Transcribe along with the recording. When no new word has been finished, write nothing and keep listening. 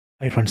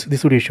Hi friends,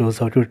 this video shows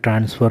how to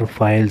transfer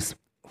files,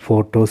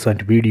 photos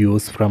and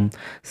videos from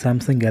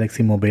Samsung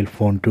Galaxy mobile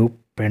phone to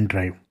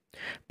Pendrive.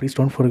 Please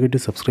don't forget to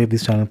subscribe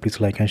this channel.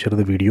 Please like and share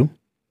the video.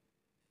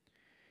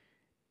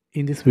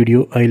 In this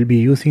video, I will be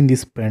using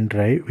this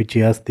Pendrive which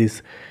has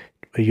this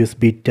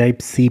USB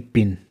Type-C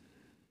pin.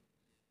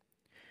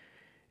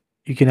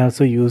 You can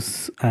also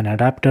use an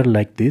adapter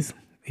like this.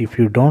 If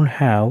you don't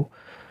have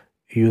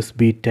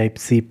USB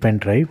Type-C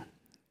pendrive,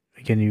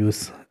 you can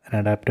use an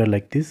adapter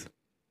like this.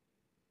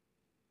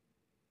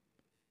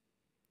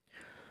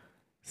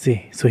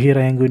 See, so here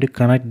I am going to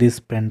connect this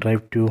pen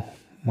drive to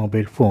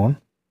mobile phone.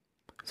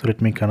 So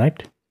let me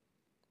connect.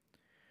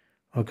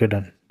 Okay,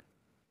 done.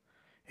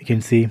 You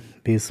can see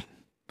this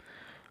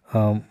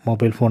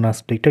mobile phone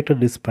has detected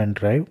this pen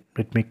drive.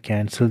 Let me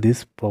cancel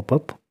this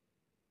pop-up.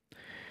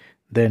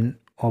 Then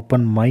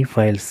open My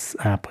Files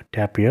app.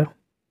 Tap here.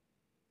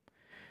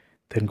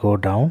 Then go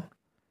down.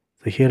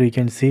 So here you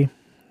can see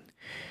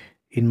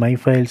in My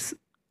Files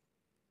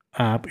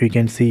app you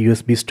can see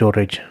USB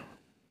storage.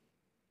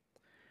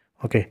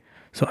 Okay,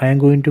 so I am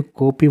going to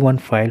copy one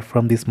file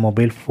from this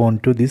mobile phone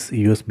to this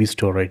USB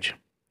storage.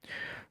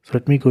 So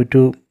let me go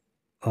to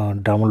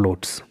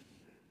downloads,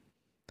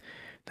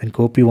 then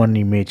copy one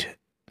image,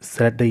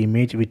 select the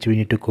image which we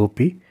need to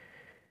copy,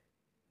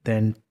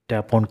 then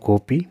tap on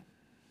copy.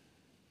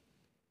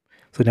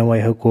 So now I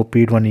have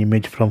copied one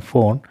image from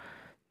phone.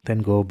 Then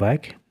go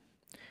back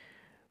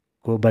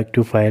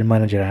to file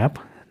manager app,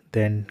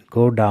 then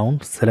go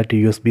down, select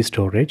USB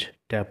storage,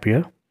 tap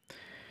here.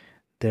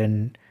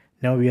 Then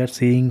now we are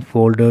seeing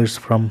folders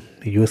from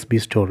USB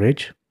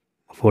storage,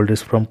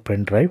 folders from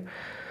pen drive.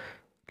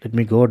 Let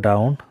me go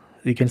down.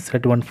 You can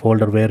select one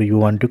folder where you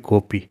want to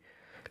copy.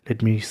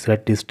 Let me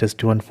select this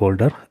test1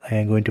 folder. I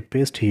am going to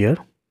paste here.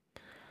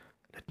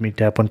 Let me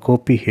tap on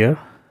copy here.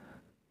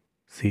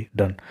 See,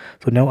 done.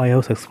 So now I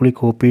have successfully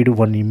copied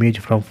one image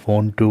from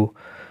phone to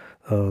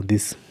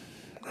this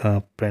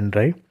pen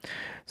drive.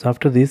 So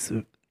after this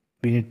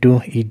we need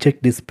to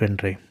eject this pen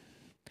drive.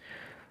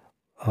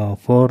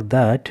 For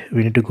that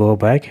we need to go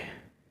back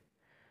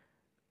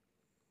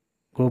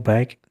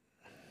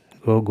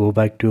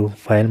to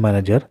file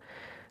manager,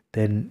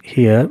 then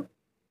here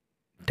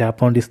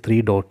tap on these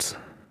three dots.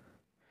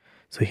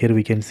 So here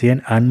we can see an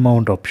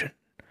unmount option.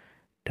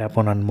 Tap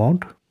on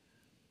unmount.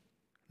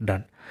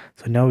 Done.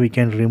 So now we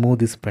can remove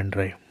this pen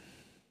drive.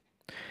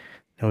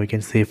 Now we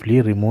can safely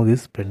remove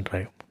this pen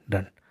drive.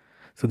 Done.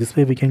 So this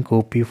way we can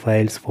copy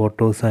files,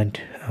 photos and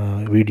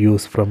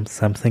videos from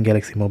Samsung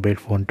Galaxy mobile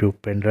phone to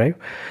pen drive.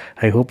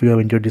 I hope you have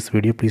enjoyed this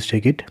video. Please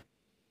check it.